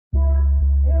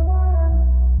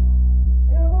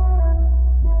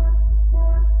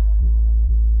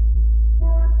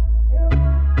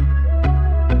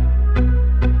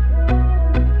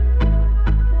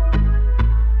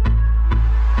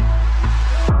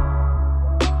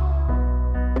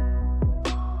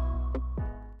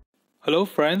Hello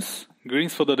friends,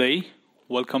 greetings for the day.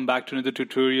 Welcome back to another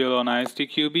tutorial on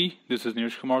ISTQB. This is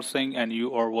Neeraj Kumar Singh and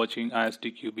you are watching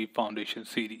ISTQB Foundation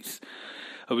series.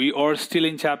 We are still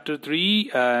in chapter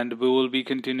 3 and we will be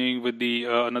continuing with the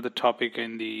another topic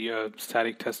in the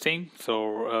static testing.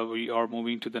 So we are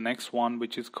moving to the next one,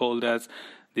 which is called as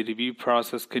the review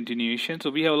process continuation. So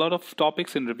we have a lot of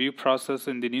topics in review process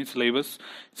in the new syllabus.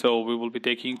 So we will be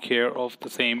taking care of the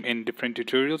same in different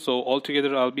tutorials. So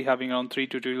altogether, I'll be having around 3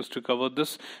 tutorials to cover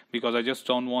this because I just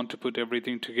don't want to put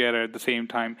everything together at the same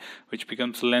time, which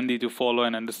becomes lengthy to follow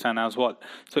and understand as well.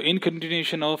 So in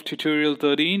continuation of tutorial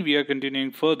 13, we are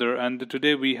continuing further, and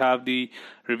today we have the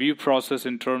review process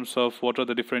in terms of what are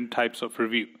the different types of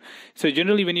review. So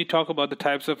generally, when you talk about the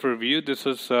types of review, this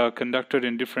is conducted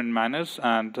in different manners,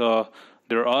 and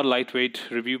there are lightweight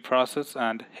review process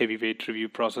and heavyweight review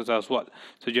process as well.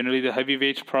 So generally the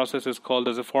heavyweight process is called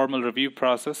as a formal review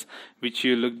process, which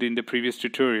you looked in the previous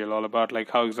tutorial all about, like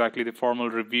how exactly the formal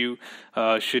review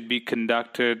should be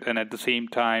conducted, and at the same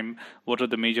time what are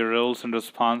the major roles and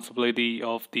responsibility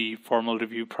of the formal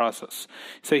review process.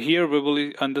 So here we will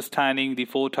be understanding the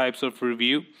 4 types of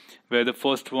review, where the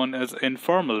first one is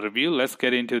informal review. Let's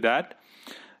get into that.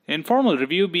 Informal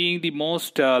review, being the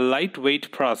most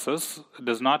lightweight process,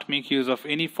 does not make use of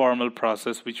any formal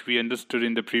process which we understood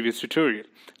in the previous tutorial.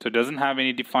 So it doesn't have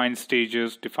any defined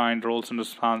stages, defined roles and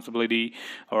responsibility,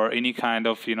 or any kind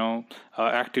of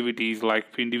activities like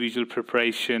individual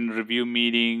preparation, review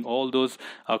meeting. All those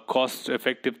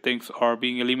cost-effective things are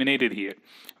being eliminated here,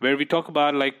 where we talk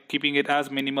about like keeping it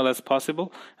as minimal as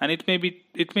possible, and it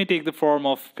may take the form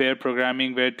of pair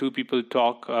programming, where 2 people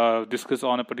talk, discuss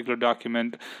on a particular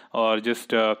document, or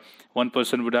just one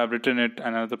person would have written it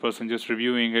and another person just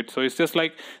reviewing it. So it's just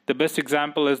like the best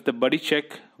example is the buddy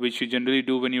check, which you generally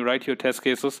do when you write your test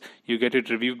cases. You get it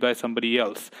reviewed by somebody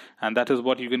else, and that is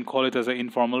what you can call it as an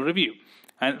informal review.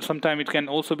 And sometimes it can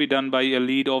also be done by a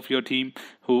lead of your team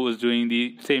who is doing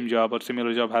the same job or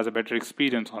similar job, has a better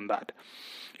experience on that.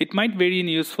 It might vary in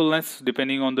usefulness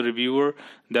depending on the reviewer,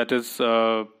 that is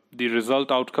the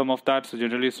result outcome of that. So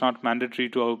generally it's not mandatory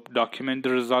to document the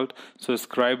result. So a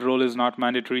scribe role is not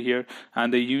mandatory here.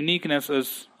 And the uniqueness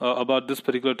is about this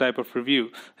particular type of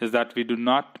review is that we do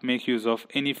not make use of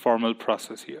any formal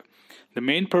process here. The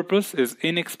main purpose is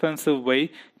inexpensive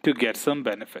way to get some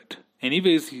benefit.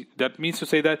 Anyways, that means to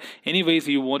say that anyways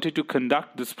you wanted to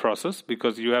conduct this process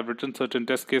because you have written certain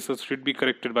test cases should be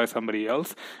corrected by somebody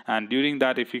else, and during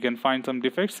that if you can find some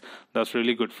defects, that's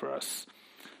really good for us.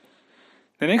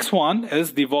 The next one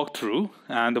is the walkthrough,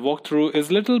 and the walkthrough is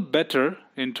a little better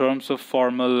in terms of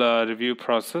formal review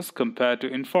process compared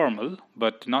to informal,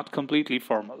 but not completely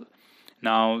formal.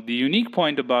 Now, the unique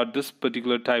point about this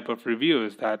particular type of review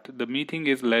is that the meeting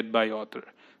is led by author.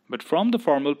 But from the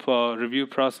formal review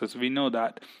process, we know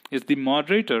that it's the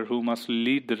moderator who must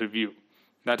lead the review.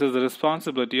 That is the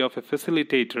responsibility of a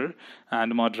facilitator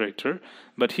and moderator.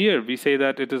 But here we say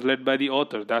that it is led by the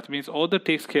author. That means author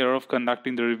takes care of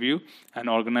conducting the review and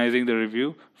organizing the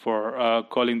review, for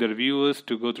calling the reviewers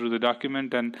to go through the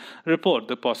document and report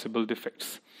the possible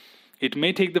defects. It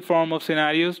may take the form of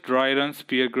scenarios, dry runs,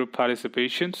 peer group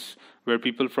participations, where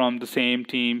people from the same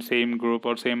team, same group,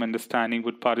 or same understanding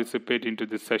would participate into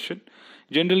this session.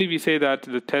 Generally, we say that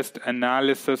the test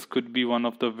analysis could be one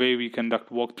of the way we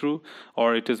conduct walkthrough,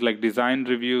 or it is like design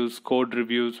reviews, code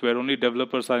reviews, where only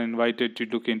developers are invited to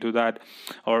look into that,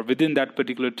 or within that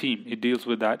particular team, it deals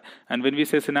with that. And when we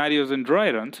say scenarios and dry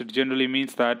runs, it generally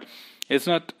means that it's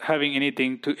not having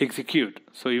anything to execute.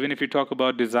 So even if you talk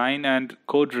about design and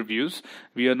code reviews,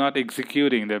 we are not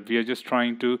executing them. We are just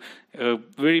trying to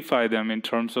verify them in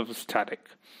terms of static.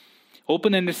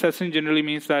 Open-ended session generally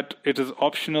means that it is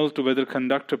optional to whether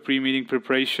conduct a pre-meeting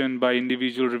preparation by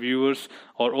individual reviewers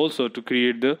or also to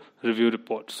create the review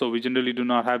report. So we generally do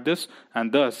not have this,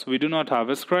 and thus we do not have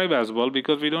a scribe as well,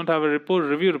 because we don't have a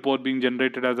review report being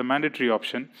generated as a mandatory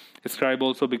option. A scribe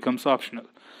also becomes optional.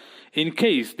 In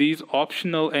case these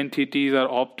optional entities are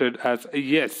opted as a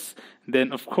yes,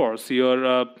 then of course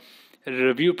your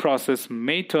review process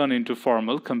may turn into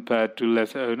formal compared to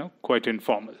less, quite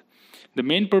informal. The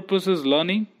main purpose is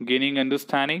learning, gaining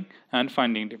understanding, and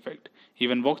finding defect.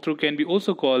 Even walkthrough can be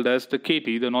also called as the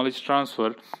KT, the knowledge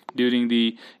transfer, during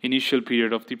the initial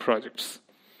period of the projects.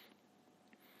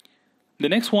 The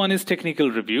next one is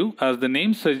technical review. As the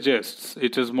name suggests,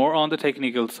 it is more on the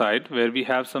technical side, where we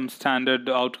have some standard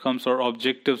outcomes or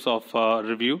objectives of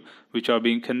review which are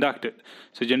being conducted.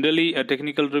 So generally, a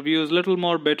technical review is a little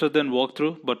more better than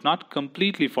walkthrough, but not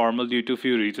completely formal due to a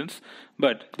few reasons.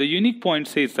 But the unique point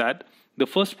says that The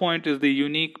first point is the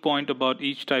unique point about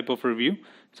each type of review.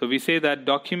 So we say that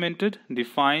documented,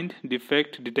 defined,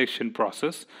 defect detection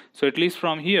process. So at least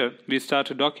from here, we start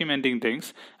documenting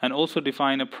things and also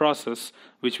define a process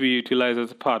which we utilize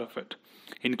as a part of it.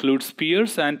 Includes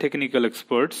peers and technical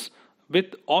experts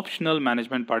with optional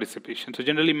management participation. So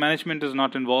generally management is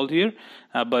not involved here,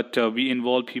 but we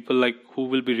involve people like who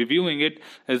will be reviewing it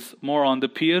is more on the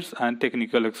peers and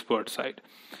technical expert side.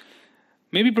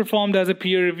 May be performed as a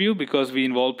peer review because we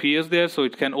involve peers there, so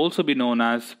it can also be known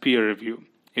as peer review.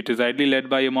 It is ideally led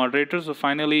by a moderator. So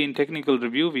finally, in technical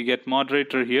review, we get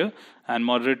moderator here, and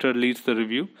moderator leads the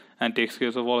review and takes care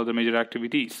of all of the major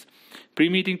activities.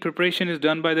 Pre-meeting preparation is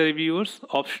done by the reviewers.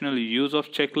 Optional use of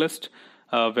checklist,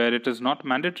 where it is not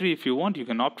mandatory. If you want, you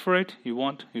can opt for it. You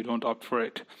want, you don't opt for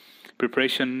it.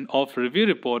 Preparation of review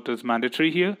report is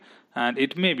mandatory here, and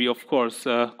it may be, of course,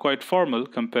 quite formal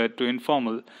compared to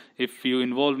informal if you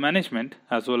involve management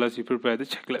as well as you prepare the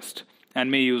checklist. And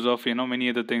may use of many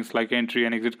other things like entry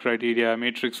and exit criteria,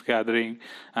 matrix gathering,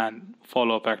 and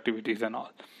follow-up activities and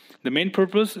all. The main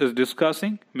purpose is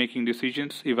discussing, making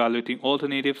decisions, evaluating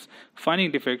alternatives,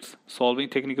 finding defects, solving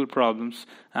technical problems,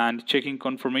 and checking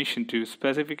conformation to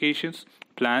specifications,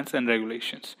 plans, and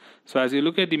regulations. So as you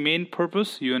look at the main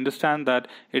purpose, you understand that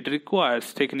it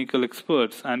requires technical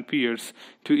experts and peers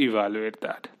to evaluate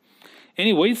that.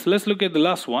 Anyways, let's look at the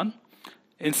last one.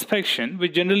 Inspection,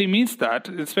 which generally means that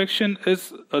inspection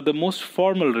is the most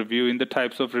formal review in the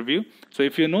types of review. So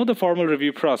if you know the formal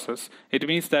review process, it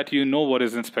means that you know what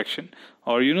is inspection,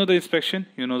 or you know the inspection,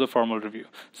 you know the formal review.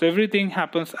 So everything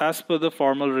happens as per the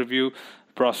formal review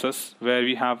process, where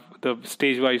we have the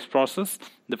stage-wise process,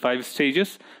 the 5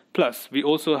 stages, plus we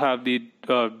also have the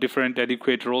different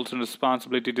adequate roles and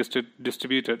responsibility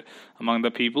distributed among the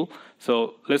people.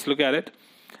 So let's look at it.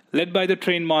 Led by the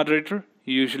trained moderator,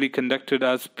 usually conducted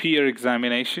as peer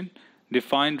examination.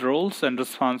 Defined roles and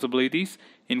responsibilities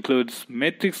includes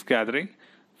matrix gathering,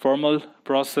 formal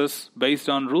process based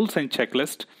on rules and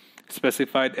checklist,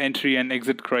 specified entry and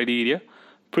exit criteria,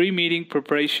 pre-meeting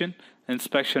preparation,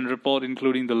 inspection report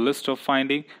including the list of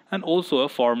finding, and also a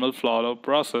formal follow-up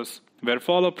process, where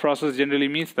follow-up process generally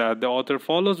means that the author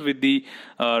follows with the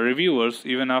reviewers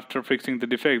even after fixing the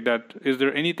defect, that is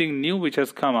there anything new which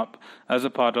has come up as a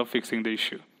part of fixing the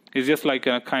issue. It's just like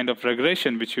a kind of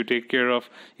regression which you take care of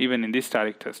even in the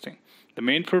static testing. The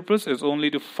main purpose is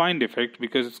only to find defect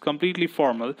because it's completely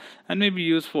formal and may be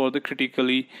used for the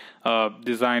critically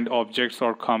designed objects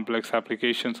or complex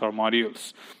applications or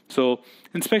modules. So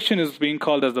inspection is being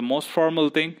called as the most formal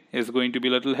thing, is going to be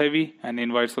a little heavy and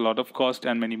invites a lot of cost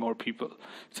and many more people.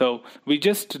 So we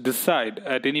just decide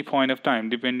at any point of time,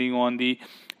 depending on the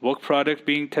work product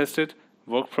being tested,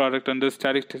 work product under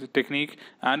static technique,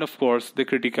 and of course the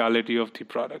criticality of the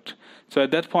product. So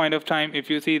at that point of time, if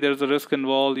you see there's a risk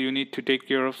involved, you need to take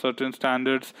care of certain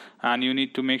standards and you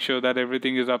need to make sure that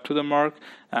everything is up to the mark,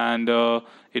 and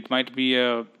it might be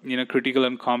a critical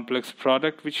and complex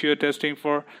product which you are testing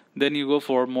for, then you go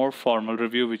for more formal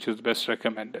review, which is best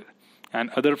recommended. And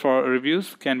other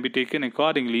reviews can be taken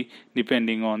accordingly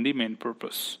depending on the main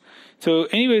purpose. So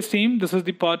anyways, team, this is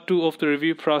the part 2 of the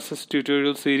review process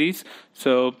tutorial series.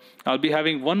 So I'll be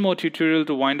having one more tutorial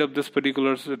to wind up this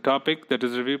particular topic, that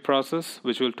is review process,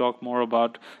 which will talk more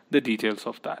about the details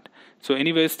of that. So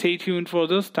anyways, stay tuned for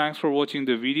this. Thanks for watching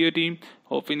the video, team.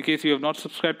 Hope in case you have not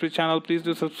subscribed to the channel, please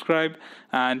do subscribe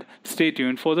and stay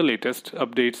tuned for the latest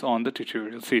updates on the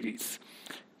tutorial series.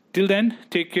 Till then,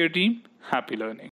 take care, team. Happy learning.